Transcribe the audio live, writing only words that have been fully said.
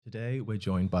Today, we're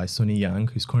joined by Sunny Yang,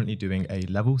 who's currently doing a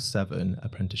level 7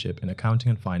 apprenticeship in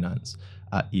accounting and finance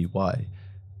at EY.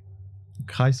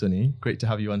 Hi, Sunny. Great to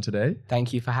have you on today.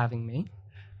 Thank you for having me.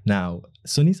 Now,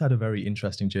 Sunny's had a very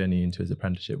interesting journey into his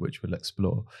apprenticeship, which we'll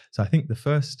explore. So I think the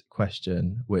first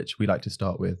question, which we like to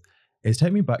start with, is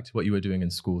take me back to what you were doing in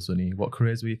school, Sunny. What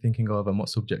careers were you thinking of and what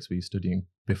subjects were you studying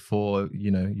before,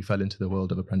 you fell into the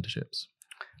world of apprenticeships?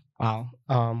 Wow.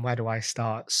 Where do I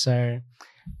start? So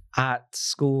at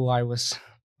school, I was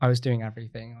doing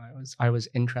everything. I was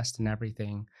interested in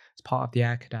everything. As part of the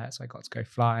air cadets, I got to go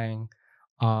flying.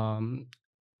 Um,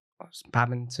 I was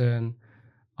badminton.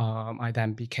 I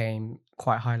then became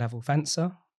quite a high level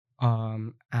fencer.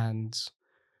 And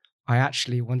I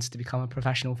actually wanted to become a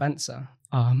professional fencer.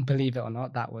 Believe it or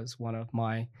not, that was one of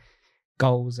my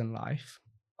goals in life.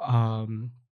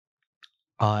 Um,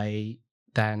 I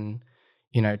then,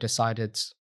 decided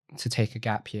to take a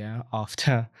gap year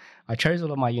after I chose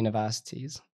all of my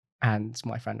universities. And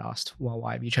my friend asked, "Well,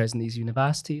 why have you chosen these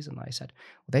universities?" And I said,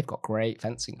 "Well, they've got great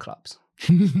fencing clubs."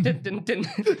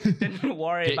 Didn't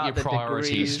worry Get about your the priorities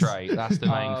degrees. straight. That's the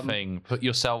main Um, thing. Put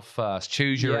yourself first.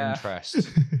 Choose your Yeah. interests.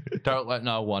 Don't let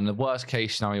no one. The worst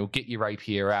case scenario, get your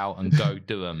rapier out and go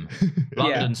do them.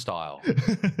 London style.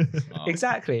 Oh.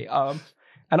 Exactly. And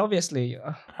obviously,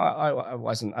 I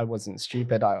wasn't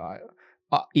stupid.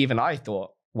 Even I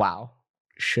thought, wow,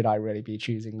 should I really be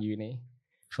choosing uni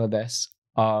for this?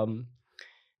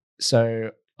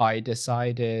 So I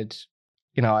decided,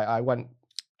 I went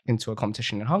into a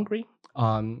competition in Hungary,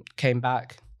 came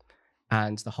back,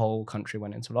 and the whole country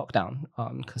went into lockdown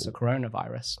because of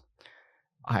coronavirus.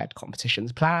 I had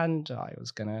competitions planned. I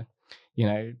was gonna,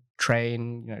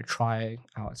 train, try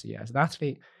out as a year as an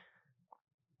athlete.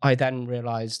 I then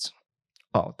realized,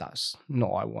 oh, that's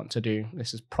not what I want to do.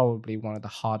 This is probably one of the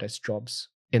hardest jobs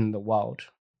in the world.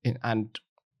 And,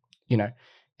 you know,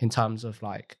 in terms of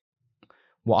like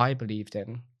what I believed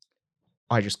in,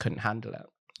 I just couldn't handle it.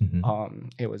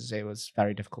 It was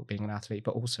very difficult being an athlete,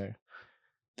 but also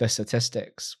the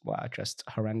statistics were just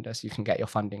horrendous. You can get your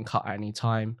funding cut at any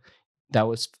time. There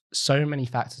was so many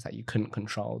factors that you couldn't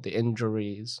control. The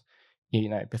injuries,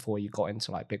 before you got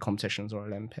into like big competitions or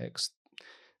Olympics,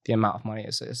 the amount of money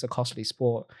it's a costly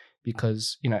sport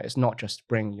because it's not just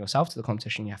bring yourself to the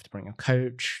competition. You have to bring a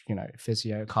coach,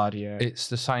 physio, cardio. It's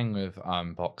the same with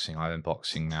boxing. I've been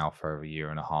boxing now for over a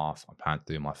year and a half. I plan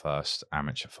to do my first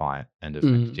amateur fight end of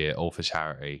next year, all for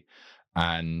charity.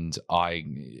 And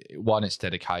it's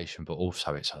dedication, but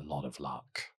also it's a lot of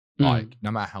luck. Like no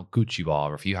matter how good you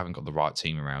are, if you haven't got the right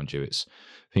team around you, it's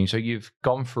thing. So you've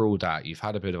gone through all that. You've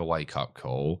had a bit of a wake up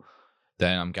call.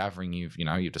 Then I'm gathering you've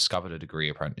discovered a degree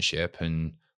apprenticeship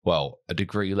and a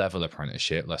degree level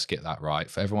apprenticeship. Let's get that right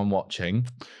for everyone watching.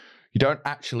 You don't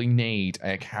actually need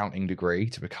an accounting degree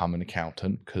to become an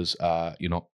accountant because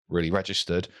you're not really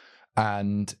registered.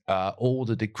 And all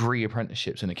the degree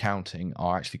apprenticeships in accounting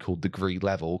are actually called degree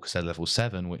level because they're level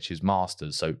 7, which is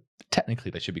masters. So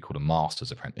technically they should be called a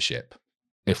master's apprenticeship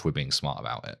if we're being smart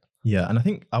about it. Yeah, and I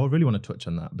think I would really want to touch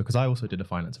on that because I also did a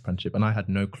finance apprenticeship and I had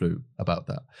no clue about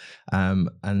that.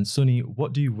 And Sunny,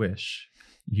 what do you wish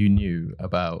you knew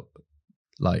about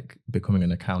like becoming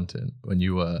an accountant when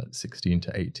you were 16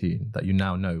 to 18 that you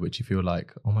now know, which you feel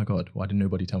like, oh my God, why did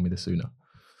nobody tell me this sooner?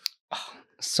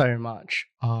 So much.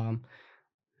 I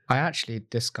actually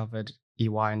discovered EY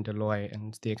and Deloitte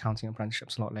and the accounting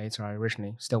apprenticeships a lot later. I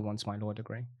originally still wanted my law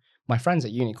degree. My friends at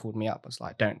uni called me up. Was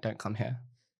like, don't come here.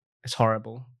 It's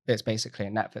horrible. It's basically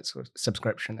a Netflix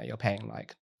subscription that you're paying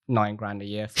like $9,000 a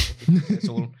year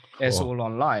for. It's all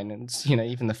online, and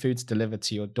even the food's delivered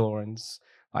to your door and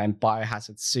in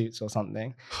biohazard suits or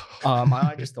something.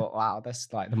 I just thought, wow,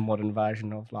 that's like the modern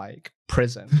version of like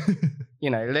prison.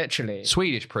 Literally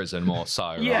Swedish prison more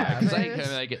so, Yeah, right?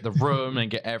 Because they get the room and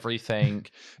get everything.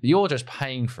 You're just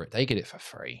paying for it. They get it for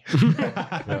free.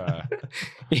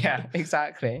 Yeah,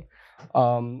 exactly.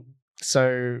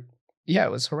 So yeah,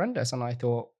 it was horrendous, and I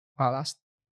thought, wow, that's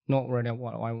not really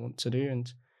what I want to do.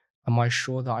 And am I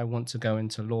sure that I want to go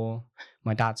into law?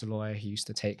 My dad's a lawyer. He used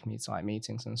to take me to like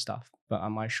meetings and stuff, but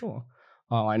am I sure?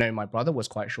 I know my brother was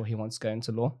quite sure he wants to go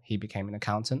into law. He became an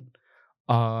accountant.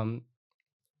 And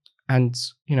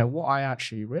what I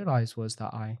actually realized was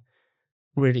that I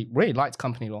really, really liked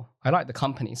company law. I liked the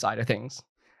company side of things.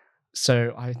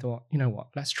 So I thought, you know what,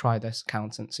 let's try this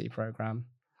accountancy program.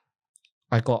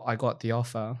 I got the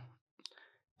offer.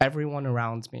 Everyone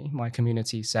around me, my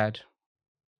community said,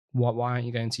 why aren't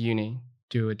you going to uni,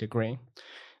 do a degree?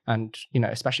 And,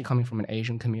 especially coming from an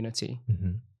Asian community,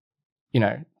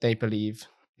 they believe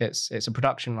it's a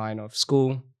production line of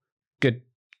school, good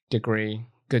degree,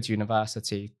 good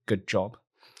university, good job.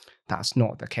 that's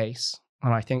not the case.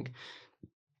 And I think,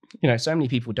 so many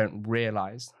people don't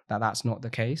realize that that's not the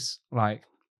case. Like,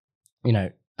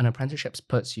 an apprenticeship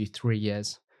puts you 3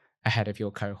 years ahead of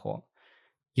your cohort.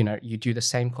 You do the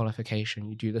same qualification,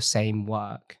 you do the same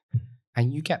work,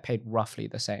 and you get paid roughly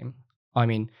the same. I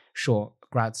mean, sure,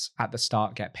 grads at the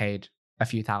start get paid a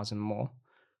few thousand more,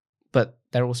 but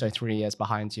they're also 3 years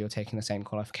behind you. You're taking the same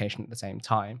qualification at the same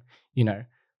time.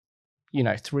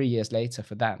 3 years later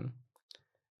for them,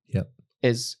 Yep.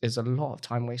 is a lot of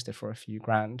time wasted for a few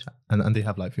grand. And they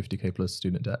have like 50k plus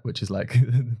student debt, which is like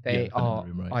They are.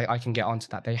 room, right? I can get onto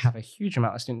that. They have a huge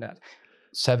amount of student debt.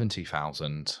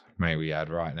 70,000 may we add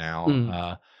right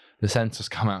now. The census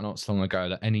come out not so long ago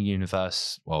that any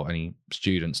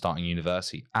student starting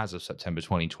university as of September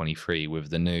 2023 with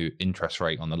the new interest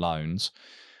rate on the loans,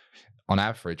 on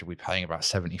average, we'll be paying about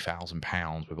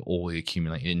 £70,000 with all the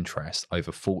accumulated interest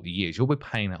over 40 years. You'll be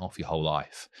paying that off your whole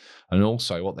life. And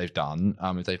also what they've done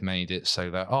is they've made it so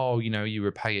that, you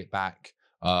repay it back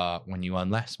when you earn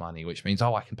less money, which means,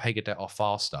 I can pay your debt off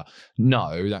faster.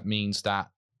 No, that means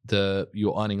that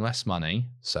you're earning less money,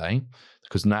 say,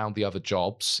 because now the other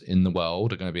jobs in the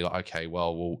world are going to be like, okay,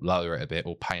 well, we'll lower it a bit,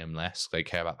 we'll pay them less. They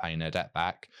care about paying their debt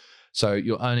back. So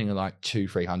you're earning like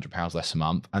 £200-300 less a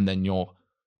month, and then your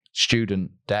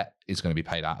student debt is going to be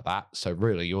paid out of that. So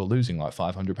really, you're losing like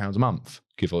 £500 a month,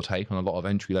 give or take, on a lot of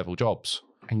entry-level jobs.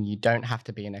 And you don't have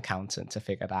to be an accountant to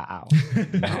figure that out.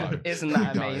 No. Isn't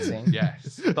that amazing?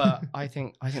 Yes. But I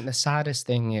think the saddest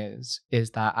thing is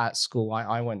that at school,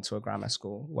 I went to a grammar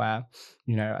school where,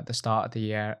 at the start of the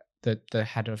year, the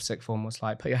head of sixth form was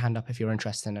like, put your hand up if you're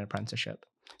interested in an apprenticeship.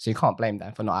 So you can't blame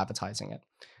them for not advertising it.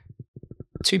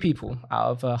 2 people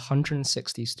out of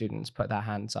 160 students put their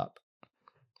hands up.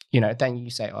 Then you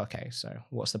say, okay, so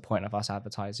what's the point of us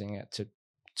advertising it to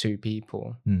 2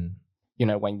 people?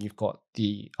 When you've got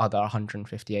the other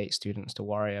 158 students to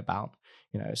worry about.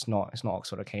 It's not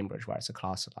Oxford or Cambridge where it's a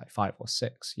class of like 5 or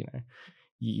 6.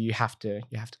 You have to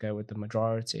go with the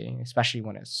majority, especially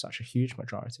when it's such a huge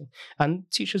majority. And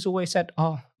teachers always said,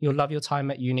 you'll love your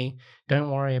time at uni.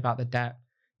 Don't worry about the debt.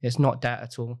 It's not debt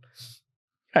at all.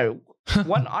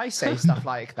 When I say stuff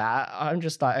like that, I'm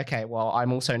just like, okay, well,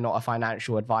 I'm also not a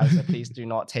financial advisor. Please do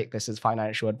not take this as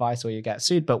financial advice or you get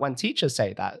sued. But when teachers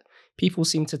say that, people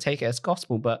seem to take it as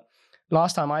gospel. But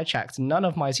last time I checked, none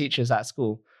of my teachers at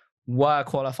school were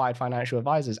qualified financial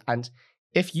advisors. And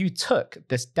if you took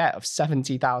this debt of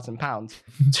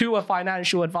 £70,000 to a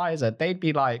financial advisor, they'd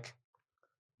be like,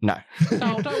 no.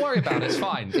 No, don't worry about it. It's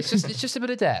fine. It's just a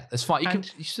bit of debt. It's fine.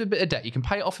 It's just a bit of debt. You can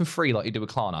pay it off in free like you do with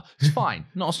Klarna. It's fine.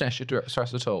 Not a stress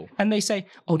at all. And they say,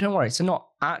 don't worry, it's not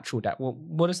actual debt. Well,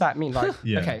 what does that mean? Like,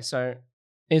 okay, so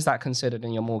is that considered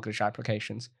in your mortgage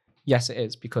applications? Yes, it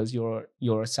is, because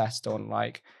you're assessed on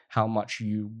like how much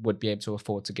you would be able to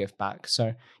afford to give back.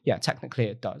 So yeah, technically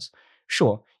it does.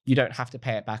 Sure, you don't have to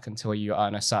pay it back until you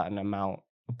earn a certain amount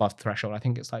above threshold. I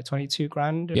think it's like 22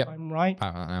 grand if I'm right.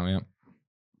 Now, yeah.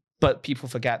 But people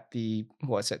forget the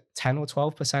 10 or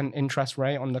 12% interest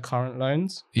rate on the current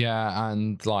loans. Yeah,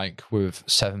 and like with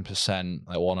 7%,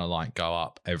 they want to like go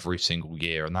up every single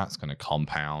year, and that's going to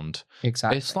compound.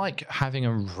 Exactly. It's like having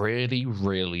a really,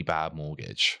 really bad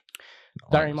mortgage.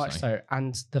 Very much so.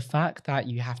 And the fact that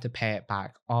you have to pay it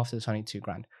back after the 22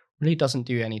 grand really doesn't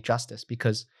do any justice,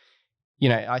 because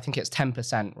I think it's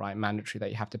 10%, right, mandatory that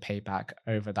you have to pay back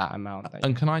over that amount.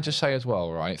 And can I just say as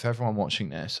well, right, for everyone watching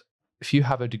this, if you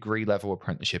have a degree level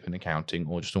apprenticeship in accounting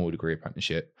or just a normal degree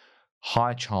apprenticeship,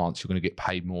 high chance you're going to get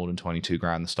paid more than 22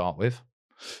 grand to start with.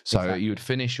 So exactly. You would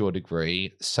finish your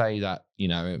degree, say that,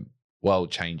 world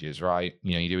changes, right?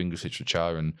 You do English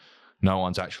literature and no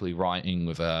one's actually writing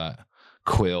with a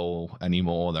quill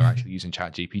anymore. They're actually using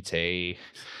ChatGPT,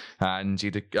 and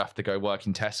you have to go work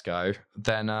in Tesco.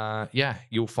 Then,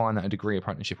 you'll find that a degree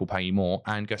apprenticeship will pay you more.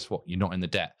 And guess what? You're not in the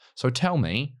debt. So tell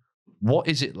me, what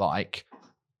is it like?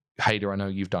 Hader, I know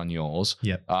you've done yours.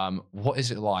 Yep. What is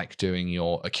it like doing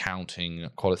your accounting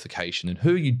qualification, and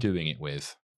who are you doing it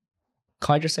with?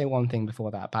 Can I just say one thing before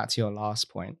that, back to your last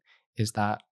point, is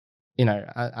that,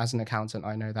 as an accountant,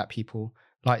 I know that people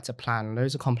like to plan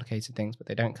loads of complicated things, but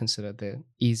they don't consider the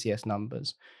easiest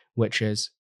numbers, which is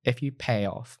if you pay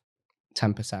off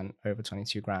 10% over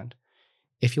 22 grand,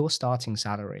 if your starting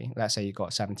salary, let's say you got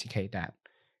 70k debt,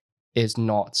 is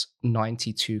not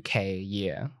 92k a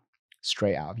year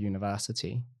straight out of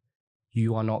university,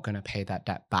 you are not going to pay that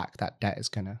debt back. That debt is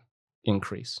going to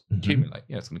increase. Accumulate.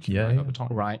 Yeah, it's going to accumulate over time.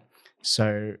 Right.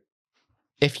 So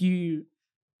if you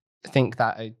think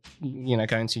that,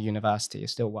 going to university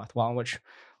is still worthwhile, which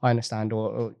I understand,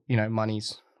 or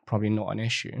money's probably not an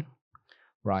issue,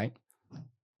 right?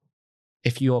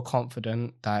 if you're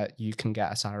confident that you can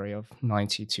get a salary of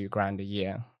 92 grand a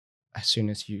year as soon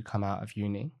as you come out of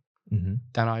uni,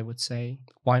 then I would say,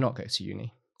 why not go to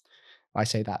uni? I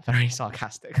say that very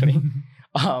sarcastically.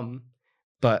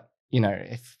 But,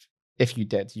 if you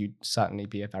did, you'd certainly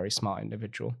be a very smart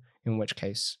individual, in which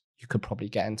case you could probably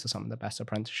get into some of the best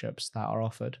apprenticeships that are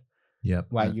offered. Yeah,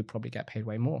 where you probably get paid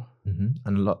way more. And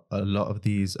a lot of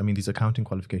these, I mean, these accounting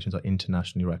qualifications are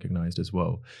internationally recognized as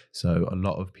well. So a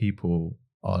lot of people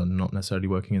are not necessarily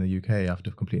working in the UK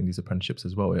after completing these apprenticeships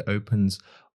as well. It opens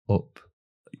up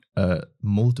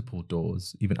multiple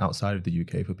doors even outside of the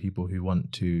UK for people who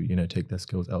want to take their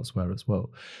skills elsewhere as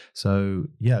well. So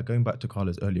yeah, going back to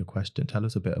Carla's earlier question, tell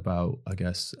us a bit about, I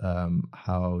guess,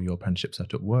 how your apprenticeship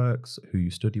setup works, who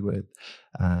you study with,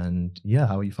 and yeah,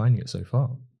 how are you finding it so far?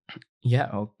 Yeah,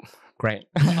 oh, great.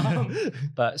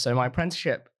 But so my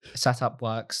apprenticeship setup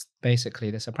works.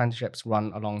 Basically, this apprenticeship's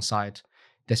run alongside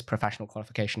this professional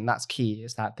qualification. That's key,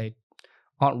 is that they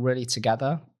aren't really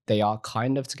together. They are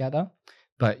kind of together,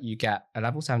 but you get a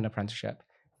level 7 apprenticeship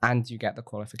and you get the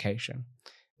qualification.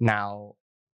 Now,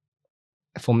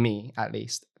 for me, at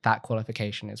least, that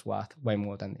qualification is worth way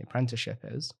more than the apprenticeship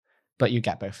is, but you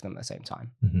get both of them at the same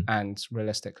time. And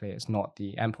realistically, it's not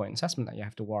the endpoint assessment that you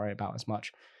have to worry about as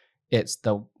much. It's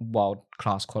the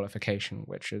world-class qualification,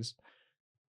 which is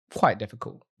quite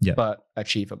difficult, but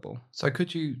achievable. So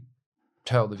could you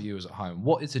tell the viewers at home,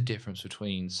 what is the difference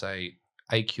between, say,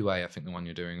 AQA, I think the one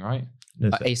you're doing, right?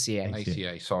 ACA.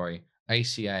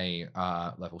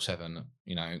 ACA level 7,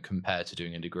 compared to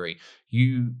doing a degree.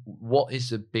 What is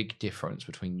the big difference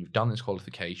between you've done this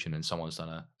qualification and someone's done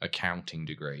an accounting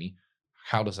degree?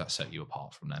 How does that set you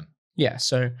apart from them? Yeah,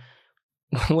 so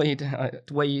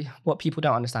what people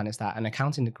don't understand is that an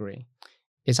accounting degree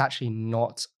is actually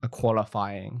not a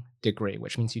qualifying degree,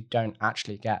 which means you don't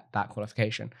actually get that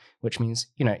qualification, which means,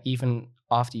 even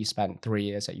after you spent 3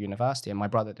 years at university, and my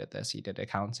brother did this, he did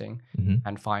accounting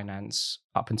and finance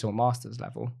up until a master's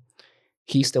level,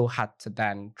 he still had to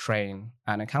then train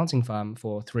an accounting firm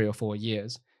for 3 or 4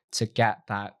 years to get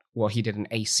that. Well, he did an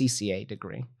ACCA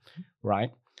degree,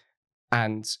 right?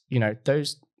 And,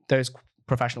 those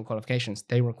professional qualifications,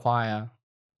 they require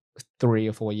 3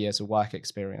 or 4 years of work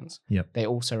experience. They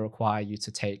also require you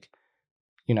to take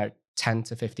 10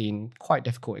 to 15 quite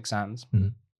difficult exams.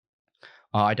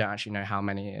 I don't actually know how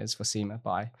many it is for SEMA, but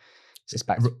I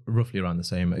suspect roughly around the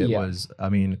same. It was, I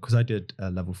mean, because I did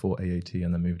level 4 AAT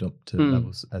and then moved up to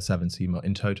level 7 SEMA.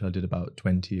 In total, I did about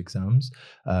 20 exams.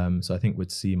 So I think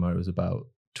with SEMA, it was about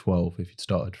 12 if you'd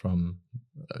started from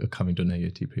having done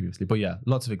AAT previously. But yeah,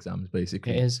 lots of exams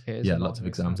basically. It is yeah, lots of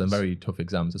exams and very tough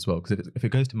exams as well. Because if it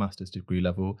goes to master's degree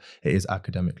level, it is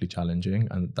academically challenging,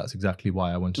 and that's exactly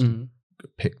why I wanted to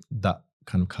pick that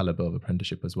kind of caliber of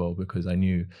apprenticeship as well, because I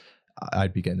knew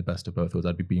I'd be getting the best of both worlds.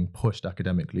 I'd be being pushed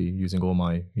academically using all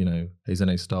my, A's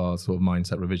and A stars sort of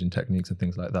mindset revision techniques and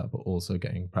things like that, but also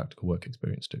getting practical work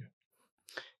experience too.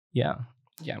 Yeah,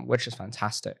 which is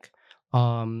fantastic.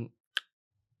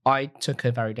 I took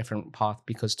a very different path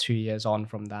because 2 years on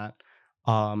from that,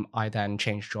 I then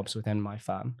changed jobs within my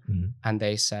firm, and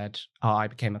they said I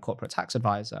became a corporate tax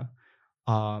advisor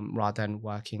rather than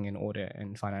working in audit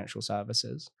and financial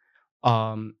services.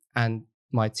 And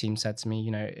my team said to me,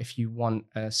 if you want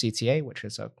a CTA, which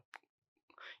is a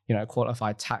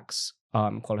qualified tax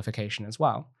qualification as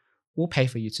well, we'll pay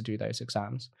for you to do those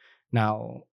exams.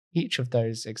 Now, each of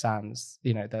those exams,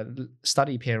 the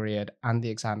study period and the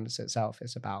exams itself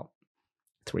is about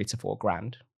 3 to 4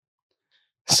 grand.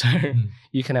 So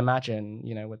you can imagine,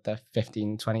 with the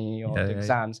 15, 20 odd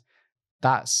exams,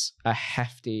 that's a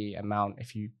hefty amount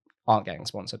if you aren't getting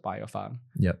sponsored by your firm.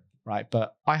 Right.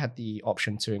 But I had the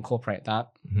option to incorporate that.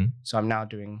 So I'm now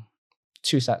doing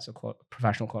 2 sets of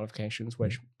professional qualifications,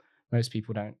 which most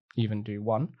people don't even do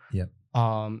one.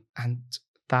 And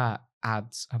that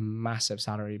adds a massive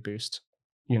salary boost,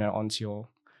 onto your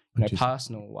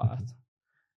personal worth.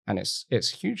 And it's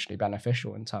hugely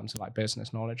beneficial in terms of like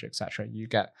business knowledge, etc. You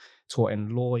get taught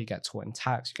in law, you get taught in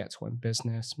tax, you get taught in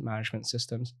business management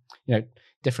systems.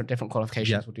 Different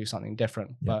qualifications will do something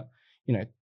different. But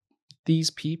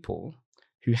these people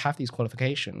who have these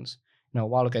qualifications, a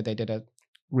while ago they did a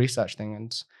research thing,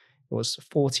 and it was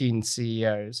 14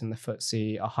 CEOs in the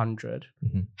FTSE 100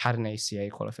 had an ACA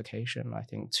qualification. I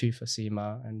think 2 for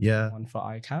SEMA and 1 for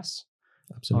ICAS.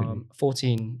 Absolutely.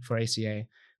 14 for ACA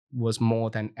was more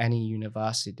than any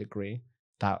university degree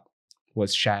that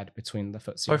was shared between the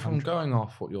FTSE 100. So from going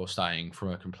off what you're saying from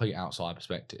a complete outside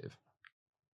perspective,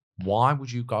 why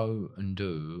would you go and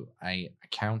do a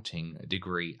accounting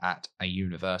degree at a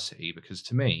university? Because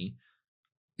to me,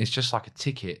 it's just like a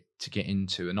ticket to get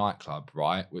into a nightclub,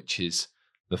 right? Which is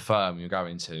the firm you're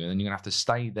going to, and then you're gonna have to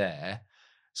stay there.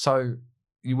 So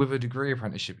with a degree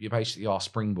apprenticeship, you basically are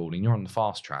springboarding. You're on the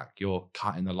fast track. You're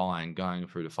cutting the line, going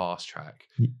through the fast track.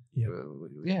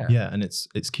 Yeah, and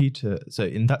it's key to, so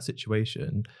in that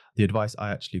situation, the advice I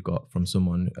actually got from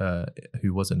someone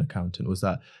who was an accountant was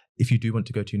that if you do want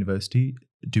to go to university,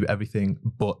 do everything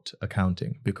but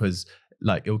accounting, because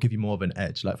like it will give you more of an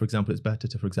edge. Like, for example, it's better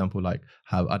to, for example, like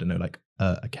have, I don't know, like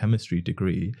a chemistry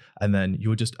degree, and then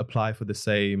you'll just apply for the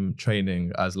same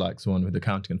training as like someone with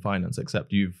accounting and finance,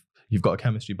 except you've got a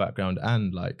chemistry background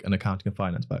and like an accounting and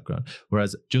finance background.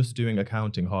 Whereas just doing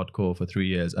accounting hardcore for 3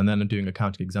 years and then doing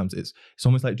accounting exams, it's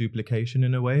almost like duplication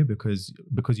in a way, because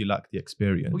you lack the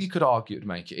experience. Well, you could argue to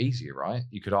make it easier, right?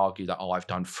 You could argue that, I've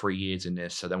done 3 years in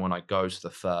this, so then when I go to the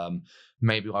firm,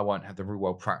 maybe I won't have the real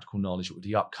world practical knowledge. With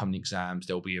the upcoming exams,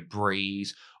 there'll be a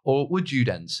breeze. Or would you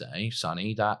then say,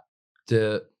 Sonny, that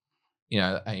the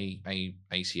a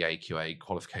ACA QA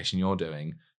qualification you're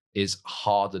doing is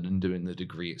harder than doing the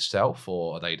degree itself,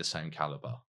 or are they the same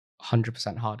caliber?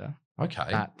 100% harder. Okay.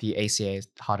 That the ACA is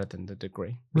harder than the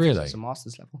degree. Really? It's a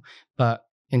master's level. But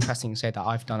interesting you say that.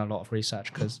 I've done a lot of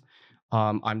research because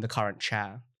I'm the current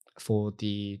chair for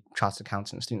the Chartered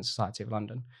Accountants and Student Society of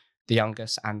London, the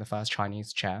youngest and the first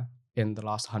Chinese chair in the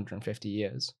last 150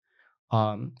 years.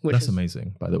 That's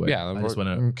amazing, by the way. Yeah, I just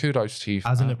want to, kudos to you.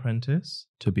 As an apprentice,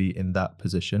 to be in that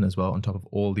position as well, on top of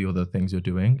all the other things you're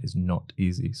doing, is not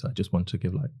easy. So I just want to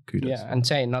give like kudos. Yeah, and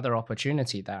say another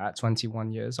opportunity there. At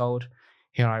 21 years old,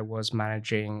 here I was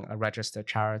managing a registered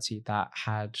charity that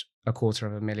had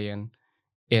 $250,000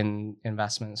 in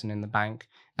investments and in the bank,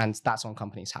 and that's on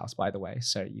Companies House, by the way.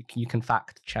 So you can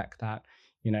fact check that.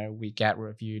 We get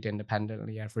reviewed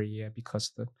independently every year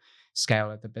because of the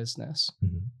scale of the business.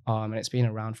 And it's been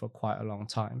around for quite a long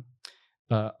time.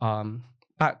 But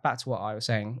back to what I was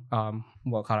saying,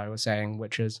 what Carlo was saying,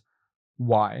 which is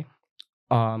why.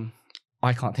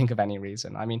 I can't think of any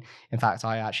reason. I mean, in fact,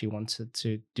 I actually wanted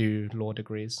to do law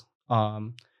degrees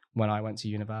when I went to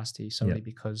university, solely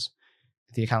because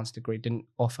the accounts degree didn't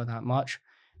offer that much.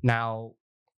 Now,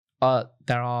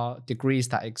 there are degrees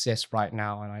that exist right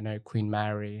now, and I know Queen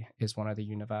Mary is one of the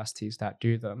universities that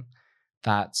do them,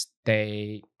 that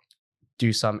they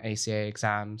do some ACA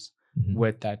exams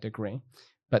with their degree,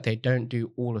 but they don't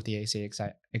do all of the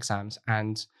ACA exams.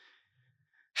 And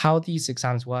how these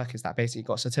exams work is that basically you've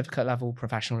got certificate level,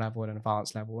 professional level, and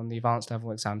advanced level. And the advanced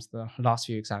level exams, the last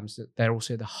few exams, they're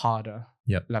also the harder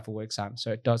level exams.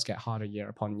 So it does get harder year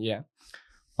upon year.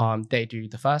 They do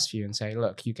the first few and say,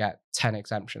 look, you get 10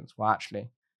 exemptions. Well, actually,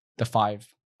 the 5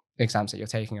 exams that you're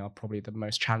taking are probably the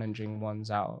most challenging ones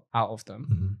out of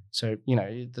them. So,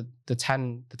 the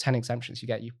 10 exemptions you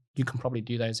get, you can probably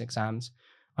do those exams.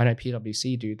 I know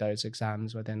PwC do those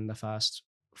exams within the first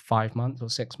 5 months or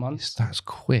 6 months. That's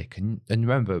quick. And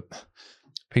remember,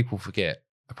 people forget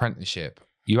apprenticeship.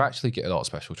 You actually get a lot of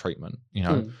special treatment.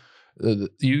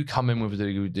 You come in with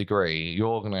a degree,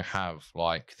 you're going to have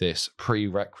like this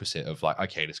prerequisite of like,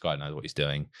 okay, this guy knows what he's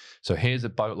doing. So here's a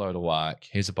boatload of work.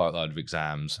 Here's a boatload of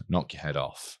exams. Knock your head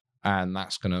off. And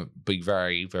that's going to be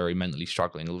very, very mentally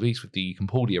struggling, at least with you can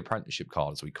pull the apprenticeship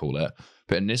card, as we call it.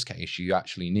 But in this case, you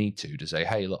actually need to say,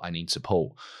 hey, look, I need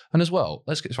support. And as well,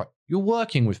 let's get this right. You're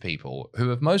working with people who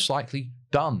have most likely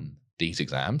done these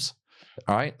exams.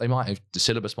 All right. The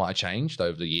syllabus might have changed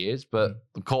over the years, but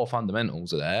the core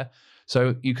fundamentals are there.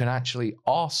 So you can actually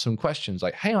ask some questions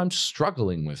like, hey, I'm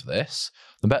struggling with this.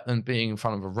 The better than being in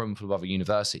front of a room full of other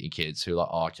university kids who are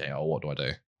like, what do I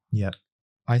do? Yeah.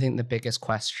 I think the biggest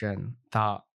question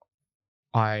that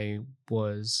I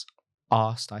was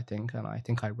asked, and I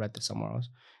think I read this somewhere else,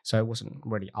 so it wasn't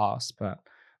really asked, but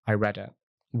I read it,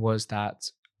 was that,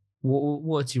 what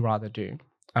would you rather do?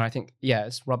 And I think,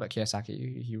 it's Robert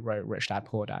Kiyosaki, he wrote Rich Dad,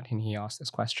 Poor Dad, and he asked this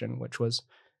question, which was,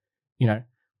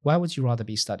 where would you rather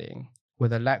be studying?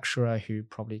 With a lecturer who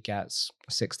probably gets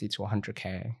 60 to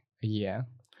 100K a year,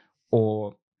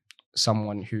 or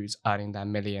someone who's earning their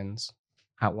millions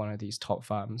at one of these top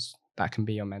firms that can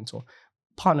be your mentor?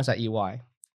 Partners at EY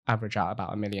average out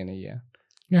about $1 million a year.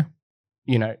 Yeah.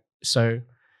 So,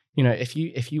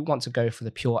 if you want to go for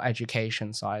the pure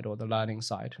education side or the learning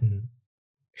side,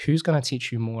 who's going to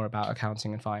teach you more about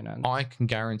accounting and finance? I can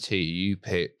guarantee you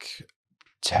pick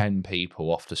 10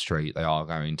 people off the street, they are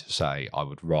going to say, I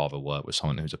would rather work with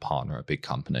someone who's a partner at a big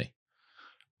company.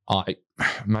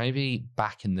 Maybe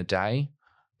back in the day,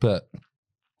 but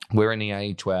we're in the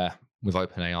age where with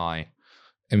OpenAI,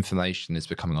 information is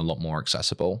becoming a lot more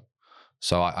accessible.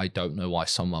 So I don't know why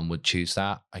someone would choose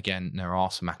that. Again, there are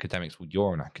some academics. Well,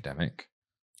 you're an academic.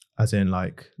 As in,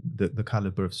 like, the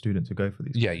caliber of students who go for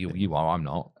these. Yeah, you are. I'm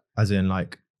not. As in,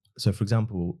 like, so for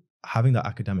example, having that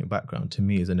academic background to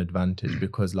me is an advantage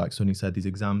because, like Sonny said, these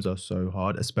exams are so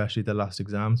hard, especially the last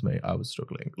exams, mate. I was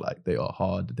struggling. Like, they are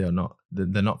hard. They're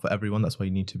not for everyone. That's why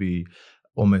you need to be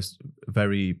almost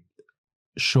very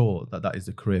sure that that is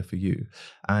a career for you.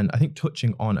 And I think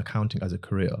touching on accounting as a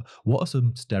career, what are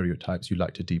some stereotypes you'd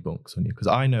like to debunk, Sonia? Because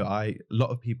I know a lot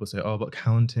of people say, oh, but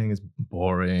accounting is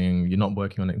boring, you're not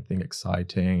working on anything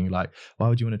exciting, like, why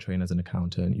would you want to train as an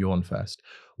accountant, you're on fest.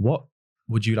 What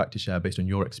would you like to share based on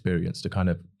your experience to kind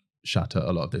of shatter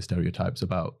a lot of those stereotypes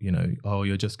about, you know, oh,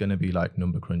 you're just going to be like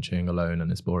number crunching alone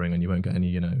and it's boring and you won't get any,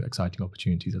 you know, exciting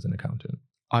opportunities as an accountant?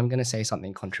 I'm going to say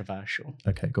something controversial.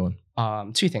 Okay, go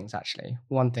on. Two things, actually.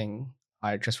 One thing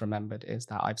I just remembered is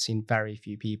that I've seen very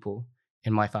few people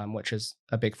in my firm, which is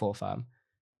a Big Four firm,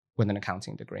 with an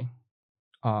accounting degree.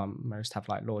 Most have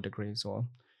like law degrees or,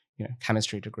 you know,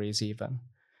 chemistry degrees even.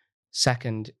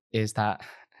 Second is that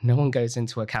no one goes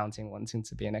into accounting wanting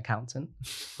to be an accountant.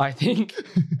 I think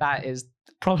that is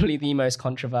probably the most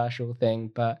controversial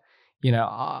thing, but, you know,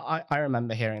 I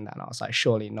remember hearing that and I was like,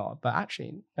 surely not. But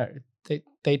actually, no,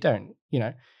 they don't, you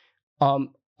know.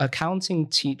 Accounting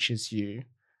teaches you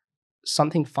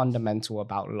something fundamental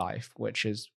about life, which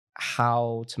is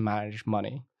how to manage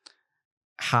money,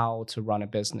 how to run a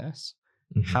business,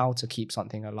 how to keep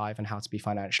something alive, and how to be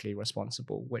financially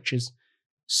responsible, which is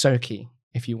so key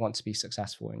if you want to be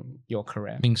successful in your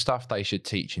career. I mean, stuff they should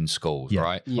teach in schools,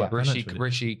 right? Yeah. Like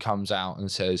Rishi comes out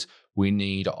and says, we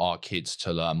need our kids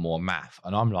to learn more math.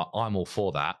 And I'm like, I'm all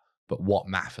for that. But what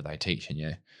math are they teaching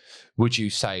you? Would you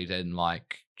say then,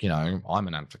 like, you know, I'm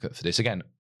an advocate for this. Again,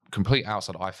 complete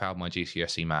outside, I failed my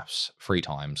GCSE maths 3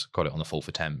 times, got it on the 4th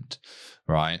attempt,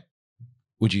 right?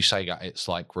 Would you say that it's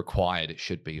like required, it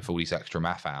should be, for all these extra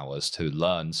math hours to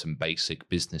learn some basic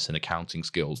business and accounting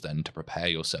skills then to prepare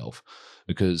yourself?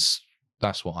 Because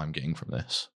that's what I'm getting from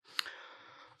this.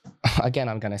 Again,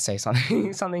 I'm going to say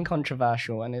something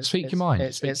controversial, and Speak your mind.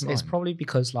 It's probably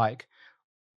because, like,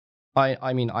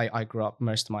 I mean, I grew up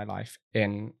most of my life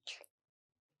in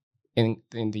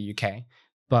the UK,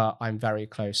 but I'm very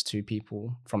close to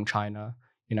people from China.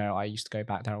 You know, I used to go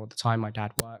back there all the time. My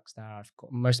dad works there. I've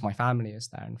got most of my family is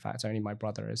there. In fact, only my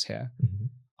brother is here.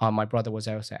 My brother was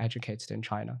also educated in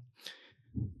China.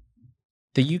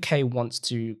 The UK wants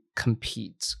to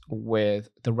compete with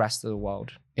the rest of the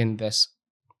world in this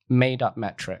made-up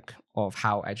metric of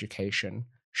how education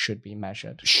should be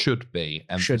measured. Should be.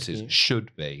 Emphasis.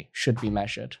 Should be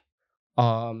measured.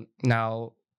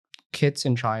 Now, kids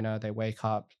in China, they wake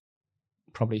up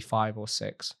probably 5 or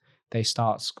 6. They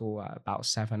start school at about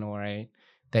 7 or 8.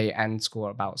 They end school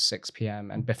at about 6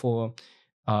 p.m. And before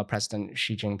President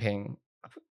Xi Jinping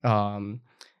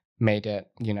made it,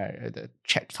 you know,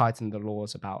 tightened the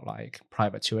laws about like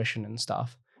private tuition and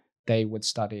stuff, they would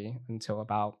study until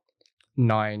about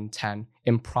 9, 10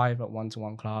 in private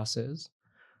one-to-one classes,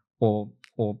 or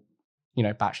you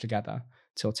know, batch together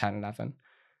till 10, 11.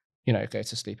 You know, go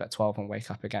to sleep at 12 and wake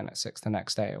up again at 6 the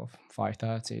next day, or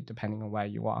 5:30, depending on where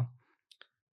you are.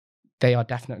 They are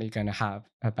definitely going to have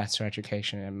a better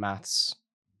education in maths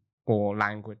or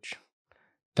language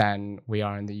than we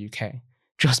are in the UK,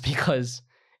 just because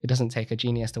it doesn't take a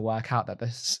genius to work out that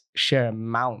the sheer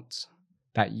amount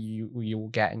that you will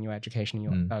get in your education in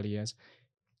your early years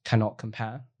cannot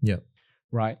compare. Yeah.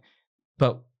 Right.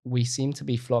 But we seem to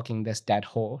be flogging this dead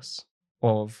horse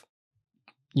of,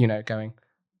 you know, going,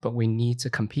 but we need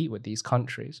to compete with these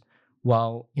countries.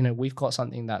 Well, you know, we've got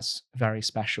something that's very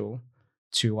special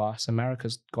to us.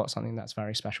 America's got something that's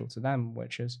very special to them,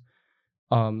 which is,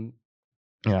 you know,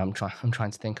 I'm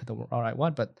trying to think of the right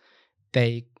word, but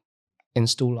they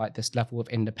install like this level of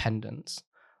independence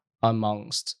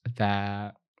amongst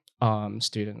their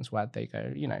students, where they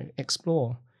go, you know,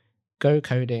 explore, go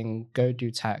coding, go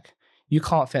do tech. You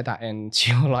can't fit that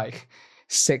into your like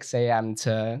 6 a.m.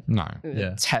 to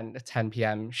 10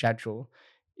 p.m. schedule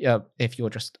if you're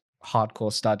just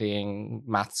hardcore studying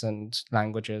maths and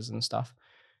languages and stuff.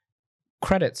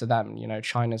 Credit to them, you know,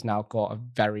 China's now got a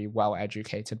very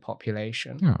well-educated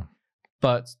population. Yeah.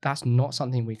 But that's not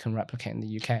something we can replicate in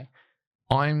the UK.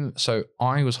 I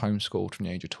was homeschooled from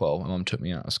the age of 12. My mum took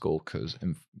me out of school because, to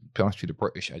be honest with you, the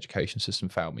British education system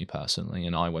failed me personally,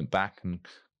 and I went back and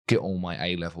get all my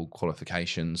A-level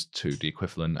qualifications to the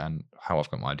equivalent and how I've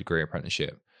got my degree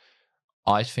apprenticeship.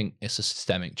 I think it's a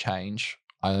systemic change.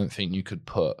 I don't think you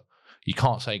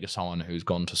can't say to someone who's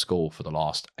gone to school for the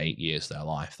last 8 years of their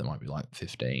life, they might be like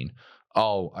 15,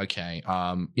 oh, okay,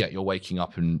 yeah, you're waking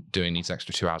up and doing these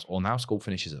extra 2 hours, or now school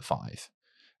finishes at 5.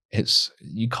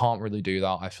 you can't really do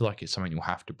that. I feel like it's something you'll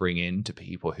have to bring in to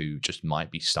people who just might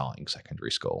be starting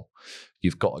secondary school.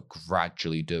 You've got to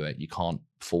gradually do it. You can't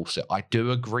force it. I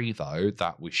do agree, though,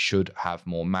 that we should have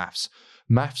more maths.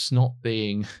 Maths not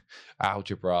being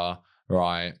algebra,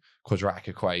 right? Quadratic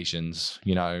equations.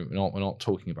 You know, we're not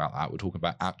talking about that. We're talking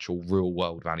about actual real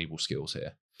world valuable skills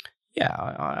here. Yeah,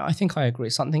 I think I agree.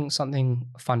 Something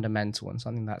fundamental and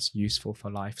something that's useful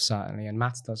for life, certainly. And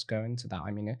maths does go into that.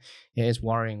 I mean, it is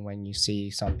worrying when you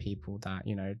see some people that,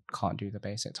 you know, can't do the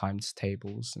basic times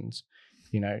tables, and,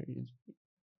 you know,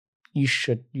 you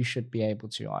should be able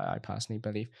to, I personally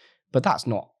believe. But that's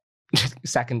not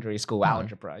secondary school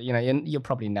algebra. You know, you're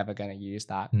probably never going to use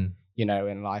that, you know,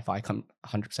 in life. I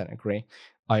 100% agree.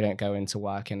 I don't go into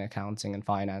work in accounting and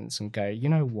finance and go, you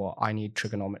know what, I need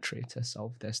trigonometry to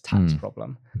solve this tax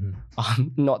problem.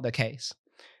 Not the case.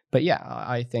 But yeah,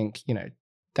 I think, you know,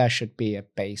 there should be a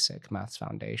basic maths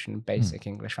foundation, basic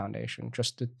English foundation,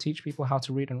 just to teach people how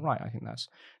to read and write. I think that's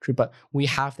true. But we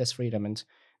have this freedom, and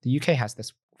the UK has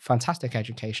this fantastic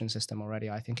education system already.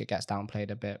 I think it gets downplayed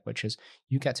a bit, which is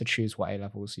you get to choose what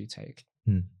A-levels you take.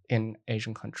 In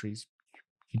Asian countries,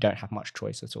 you don't have much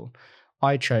choice at all.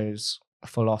 I chose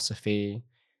philosophy,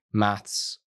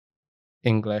 maths,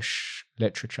 English,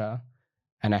 literature,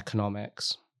 and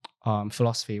economics.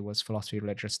 Philosophy was philosophy,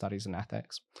 religious studies, and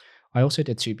ethics. I also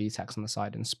did 2 BTECs on the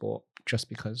side in sport, just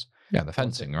because. Yeah, the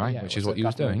fencing, right? Which is what you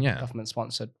was doing, yeah.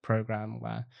 Government-sponsored program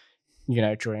where, you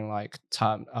know, during like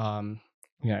term,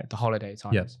 you know, the holiday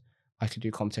times, I could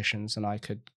do competitions and I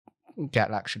could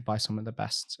get lectured by some of the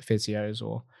best physios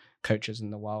or coaches in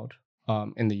the world,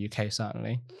 in the UK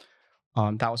certainly.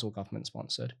 That was all government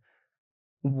sponsored.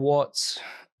 What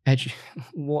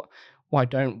I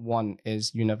don't want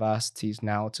is universities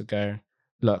now to go,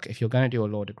 look, if you're going to do a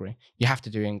law degree, you have to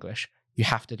do English, you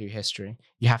have to do history,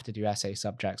 you have to do essay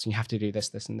subjects, and you have to do this,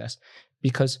 this, and this,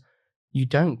 because you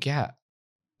don't get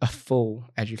a full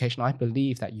education. I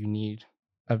believe that you need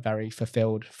a very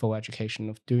fulfilled full education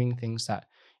of doing things that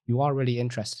you are really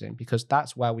interested in, because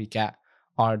that's where we get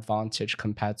our advantage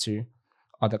compared to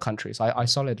other countries. I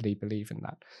solidly believe in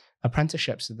that.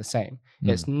 Apprenticeships are the same.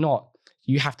 It's not,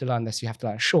 you have to learn this, you have to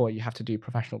learn, sure, you have to do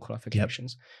professional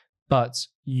qualifications, but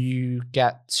you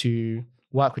get to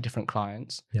work with different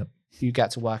clients. You get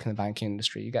to work in the banking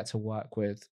industry. You get to work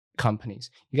with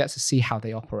companies. You get to see how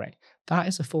they operate. That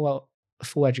is a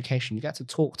full education. You get to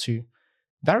talk to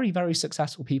very, very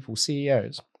successful people,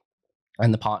 CEOs,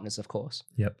 and the partners, of course.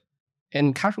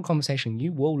 In casual conversation,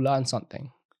 you will learn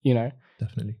something, you know?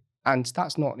 Definitely. And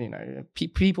that's not, you know,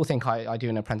 people think I do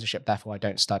an apprenticeship, therefore I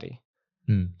don't study.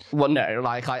 Well, no,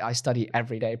 like I study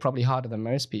every day, probably harder than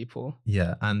most people.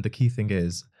 Yeah, and the key thing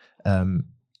is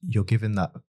you're given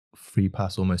that free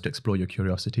pass almost to explore your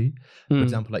curiosity. For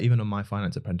example, like even on my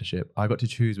finance apprenticeship, I got to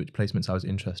choose which placements I was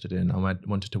interested in and I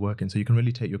wanted to work in. So you can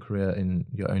really take your career in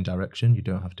your own direction. You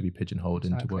don't have to be pigeonholed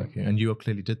into working. And you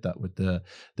clearly did that with the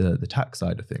tax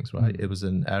side of things, right? It was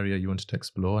an area you wanted to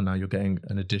explore, and now you're getting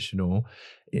an additional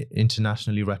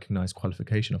internationally recognized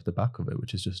qualification off the back of it,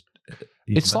 which is just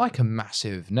it's like a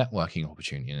massive networking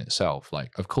opportunity in itself.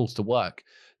 Like, of course, the work,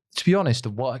 to be honest, the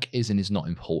work is and is not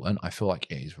important. I feel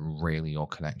like it is really your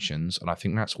connections. And I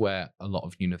think that's where a lot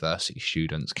of university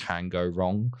students can go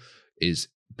wrong, is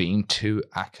being too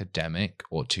academic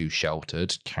or too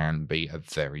sheltered can be a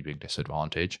very big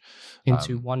disadvantage.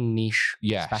 Into one niche,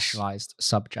 specialized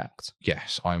subject.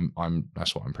 Yes, I'm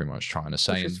that's what I'm pretty much trying to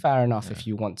say. Which is fair enough if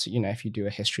you want to, you know, if you do a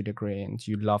history degree and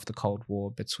you love the Cold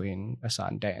War between a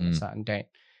certain date and a certain date,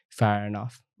 fair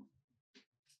enough.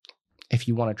 If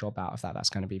you want to drop out of that, that's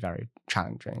going to be very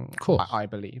challenging, of course. I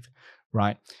believe,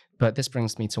 right? But this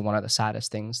brings me to one of the saddest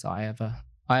things that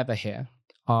I ever hear,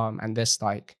 and this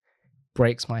like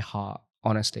breaks my heart,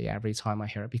 honestly, every time I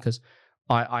hear it, because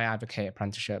I advocate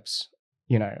apprenticeships,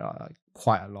 you know,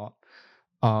 quite a lot,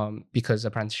 because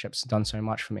apprenticeships have done so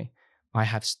much for me. I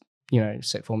have, you know,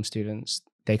 sixth form students,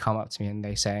 they come up to me and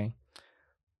they say,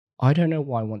 I don't know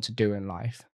what I want to do in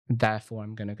life, therefore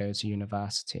I'm going to go to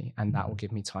university and that will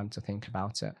give me time to think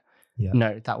about it.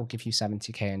 No, that will give you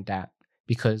 70k in debt,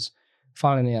 because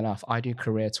funnily enough, I do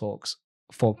career talks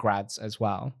for grads as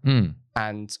well,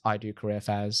 and I do career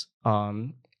fairs,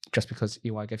 just because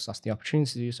EY gives us the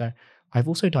opportunity to do so. I've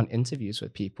also done interviews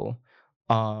with people,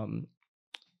 and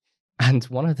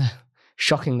one of the,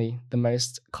 shockingly, the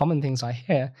most common things I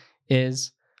hear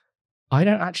is, I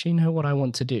don't actually know what I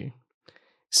want to do.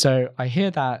 So I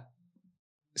hear that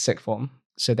sixth form,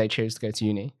 so they choose to go to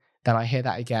uni. Then I hear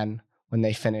that again when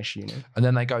they finish uni. And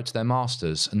then they go to their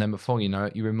masters, and then before you know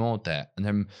it, you're in more debt.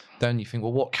 And then you think,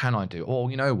 well, what can I do? Oh,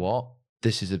 you know what?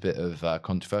 this is a bit of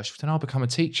controversial, then I'll become a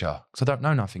teacher because I don't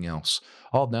know nothing else.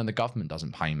 Oh, now the government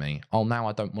doesn't pay me. Oh, now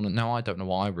I don't want to. Now I don't know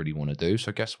what I really want to do.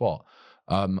 So guess what?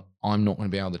 I'm not going to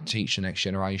be able to teach the next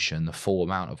generation the full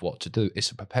amount of what to do.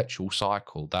 It's a perpetual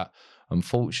cycle that,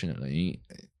 unfortunately,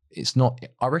 it's not.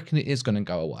 I reckon it is going to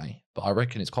go away, but I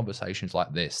reckon it's conversations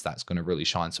like this that's going to really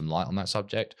shine some light on that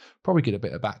subject. Probably get a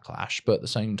bit of backlash, but at the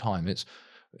same time,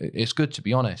 it's good to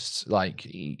be honest. Like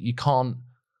you can't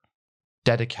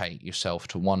dedicate yourself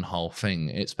to one whole thing.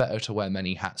 It's better to wear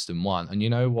many hats than one. And you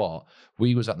know what?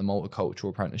 We was at the Multicultural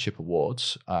Apprenticeship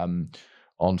Awards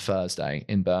on Thursday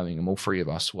in Birmingham. All three of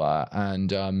us were,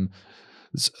 and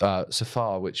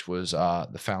Safar, which was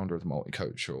the founder of the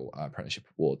Multicultural Apprenticeship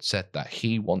Award, said that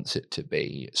he wants it to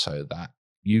be so that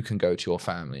you can go to your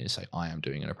family and say, I am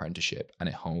doing an apprenticeship, and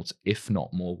it holds, if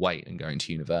not more weight than going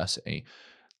to university.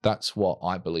 That's what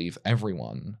I believe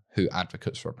everyone who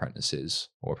advocates for apprentices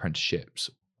or apprenticeships,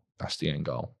 that's the end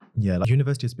goal. Yeah, like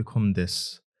university has become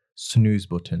this snooze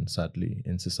button, sadly,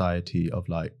 in society of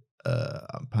like,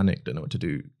 I'm panicked, don't know what to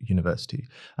do, university.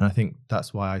 And I think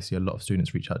that's why I see a lot of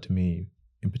students reach out to me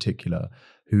in particular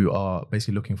who are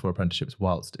basically looking for apprenticeships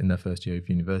whilst in their first year of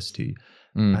university.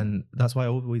 And that's why I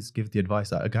always give the advice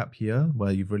that a gap year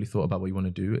where you've really thought about what you want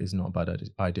to do is not a bad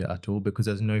idea at all, because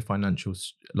there's no financial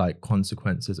like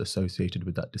consequences associated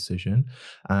with that decision.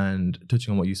 And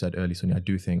touching on what you said earlier, Sonia, I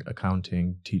do think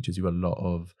accounting teaches you a lot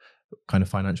of kind of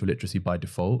financial literacy by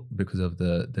default because of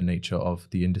the nature of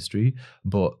the industry,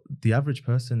 but the average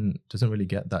person doesn't really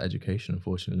get that education,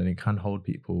 unfortunately, and it can hold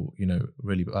people, you know,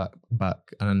 really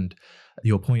back. And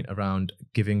your point around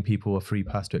giving people a free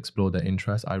pass to explore their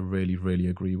interests, I really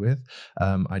agree with.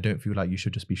 I don't feel like you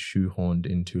should just be shoehorned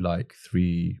into like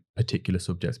 3 particular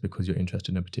subjects because you're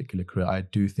interested in a particular career. I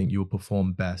do think you'll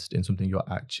perform best in something you're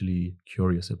actually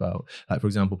curious about. Like, for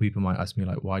example, people might ask me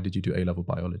like, why did you do A-level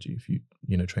biology if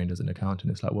you know, trained as an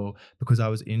accountant? It's like, well, because I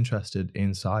was interested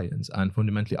in science, and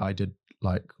fundamentally I did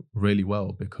like really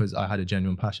well because I had a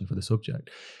genuine passion for the subject.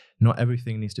 Not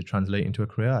everything needs to translate into a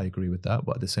career. I agree with that.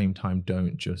 But at the same time,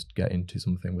 don't just get into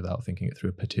something without thinking it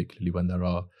through, particularly when there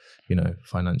are, you know,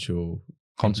 financial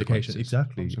complications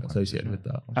associated with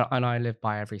that. And I live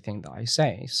by everything that I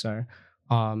say. So,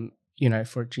 you know,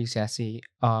 for GCSE,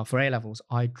 for A levels,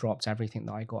 I dropped everything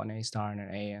that I got an A star and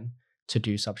an A in to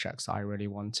do subjects that I really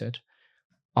wanted.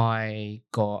 I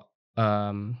got,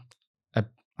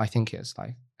 I think it's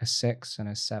like a 6 and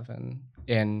a 7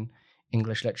 in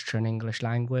English literature and English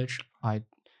language. I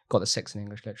got the 6 in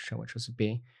English literature, which was a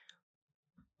B.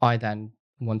 I then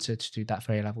wanted to do that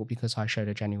for A level because I showed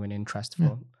a genuine interest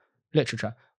for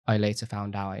literature. I later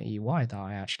found out at EY that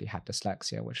I actually had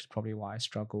dyslexia, which is probably why I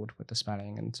struggled with the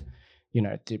spelling and, you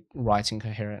know, the writing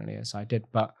coherently as I did.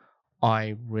 But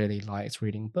I really liked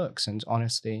reading books, and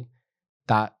honestly,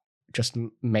 that just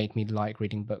made me like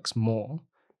reading books more,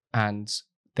 and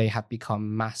they have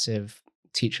become massive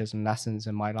teachers and lessons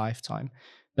in my lifetime.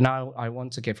 But now I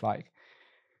want to give like,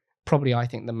 probably I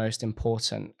think the most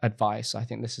important advice, I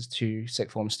think this is to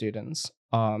sixth form students,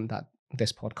 that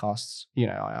this podcast, you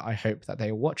know, I hope that they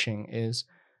are watching, is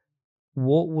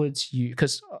what would you,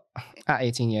 because at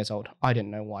 18 years old, I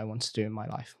didn't know what I wanted to do in my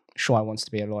life. Sure, I wanted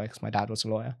to be a lawyer because my dad was a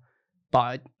lawyer, but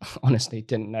I honestly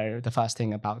didn't know the first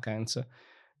thing about going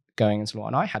into law.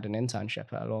 And I had an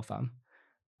internship at a law firm.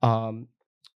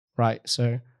 Right.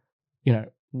 So, you know,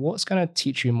 what's going to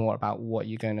teach you more about what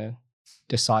you're going to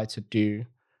decide to do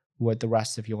with the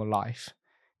rest of your life?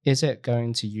 Is it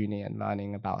going to uni and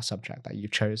learning about a subject that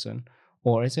you've chosen?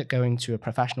 Or is it going to a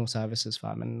professional services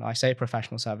firm? And I say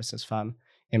professional services firm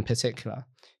in particular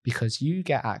because you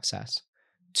get access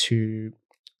to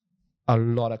a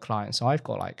lot of clients. So I've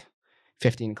got like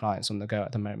 15 clients on the go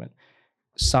at the moment.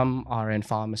 Some are in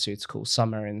pharmaceuticals,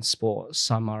 some are in sports,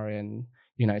 some are in,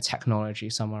 you know, technology,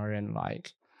 some are in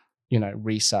like, you know,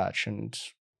 research and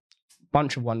a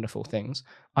bunch of wonderful things.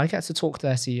 I get to talk to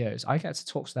their CEOs, I get to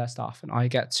talk to their staff, and I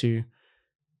get to,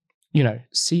 you know,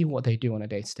 see what they do on a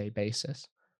day-to-day basis,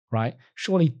 right?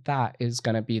 Surely that is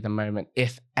going to be the moment,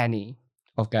 if any,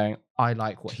 of going, I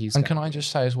like what he's doing. And can I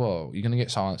just say as well, you're going to get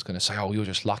someone that's going to say, oh, you're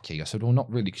just lucky. I said, well, not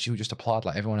really, because you just applied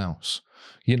like everyone else.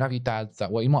 You didn't have your dad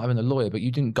that way. You might have been a lawyer, but you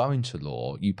didn't go into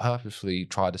law. You purposely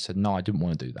tried to say, no, I didn't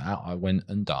want to do that. I went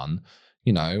and done,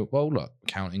 you know, well, look,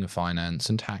 accounting and finance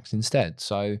and tax instead.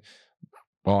 So,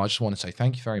 well, I just want to say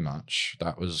thank you very much.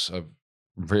 That was a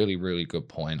really good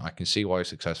point. I can see why you're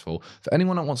successful. For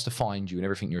anyone that wants to find you and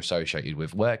everything you're associated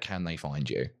with, where can they find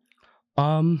you?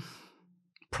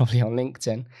 Probably on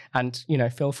LinkedIn, and, you know,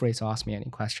 feel free to ask me any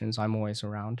questions. I'm always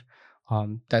around.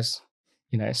 There's,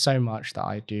 you know, so much that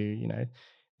I do, you know,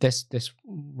 this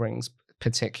rings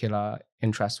particular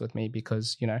interest with me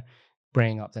because,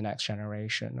 bringing up the next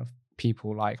generation of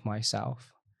people like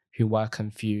myself who were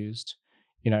confused,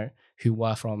 who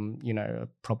were from,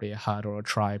 probably a herd or a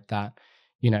tribe that,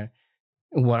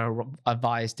 were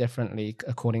advised differently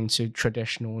according to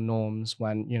traditional norms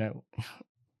when,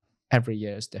 every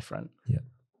year is different. Yeah.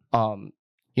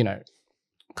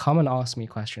 Come and ask me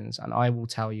questions and I will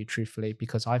tell you truthfully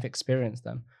because I've experienced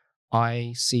them.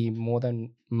 I see more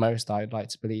than most I'd like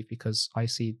to believe because I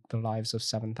see the lives of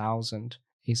 7,000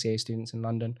 ACA students in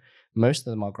London. Most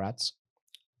of them are grads.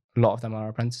 A lot of them are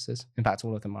apprentices. In fact,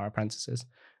 all of them are apprentices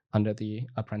under the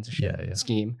apprenticeship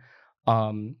scheme.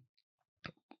 And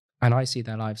I see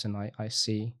their lives and I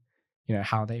see,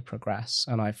 how they progress.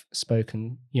 And I've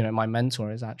spoken, my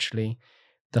mentor is actually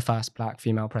the first Black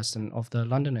female president of the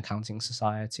London Accounting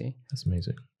Society. That's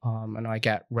amazing. And I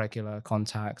get regular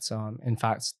contact. In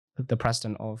fact, the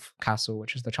president of CASL,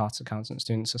 which is the Chartered Accountant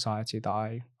Student Society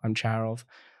that I'm chair of,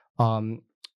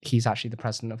 he's actually the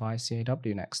president of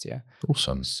ICAW next year.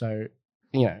 Awesome. So,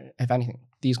 if anything,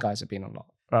 these guys have been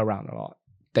around a lot.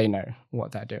 They know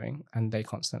what they're doing and they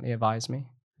constantly advise me.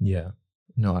 Yeah.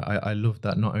 No, I love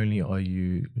that. Not only are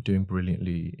you doing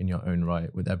brilliantly in your own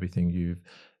right with everything you've,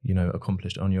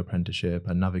 accomplished on your apprenticeship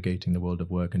and navigating the world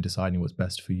of work and deciding what's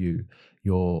best for you,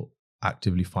 you're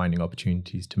actively finding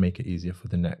opportunities to make it easier for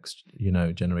the next,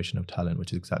 generation of talent,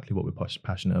 which is exactly what we're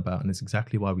passionate about. And it's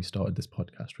exactly why we started this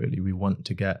podcast, really. We want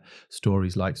to get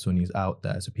stories like Sunny's out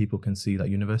there so people can see that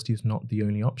university is not the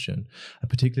only option. And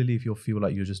particularly if you feel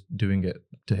like you're just doing it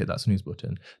to hit that snooze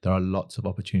button, there are lots of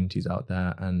opportunities out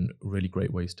there and really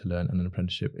great ways to learn. And an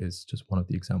apprenticeship is just one of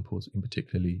the examples, in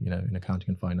particularly, in accounting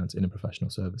and finance in a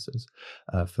professional services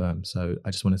firm. So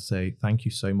I just want to say thank you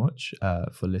so much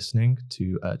for listening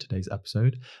to today's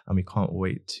episode, and we can't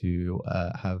wait to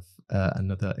have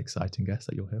another exciting guest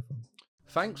that you'll hear from.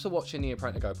 Thanks for watching the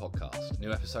Apprentigo podcast.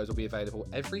 New episodes will be available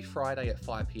every Friday at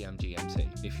 5 p.m.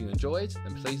 GMT. If you enjoyed,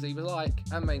 then please leave a like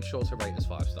and make sure to rate us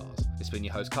 5 stars. It's been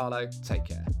your host Carlo. Take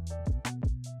care.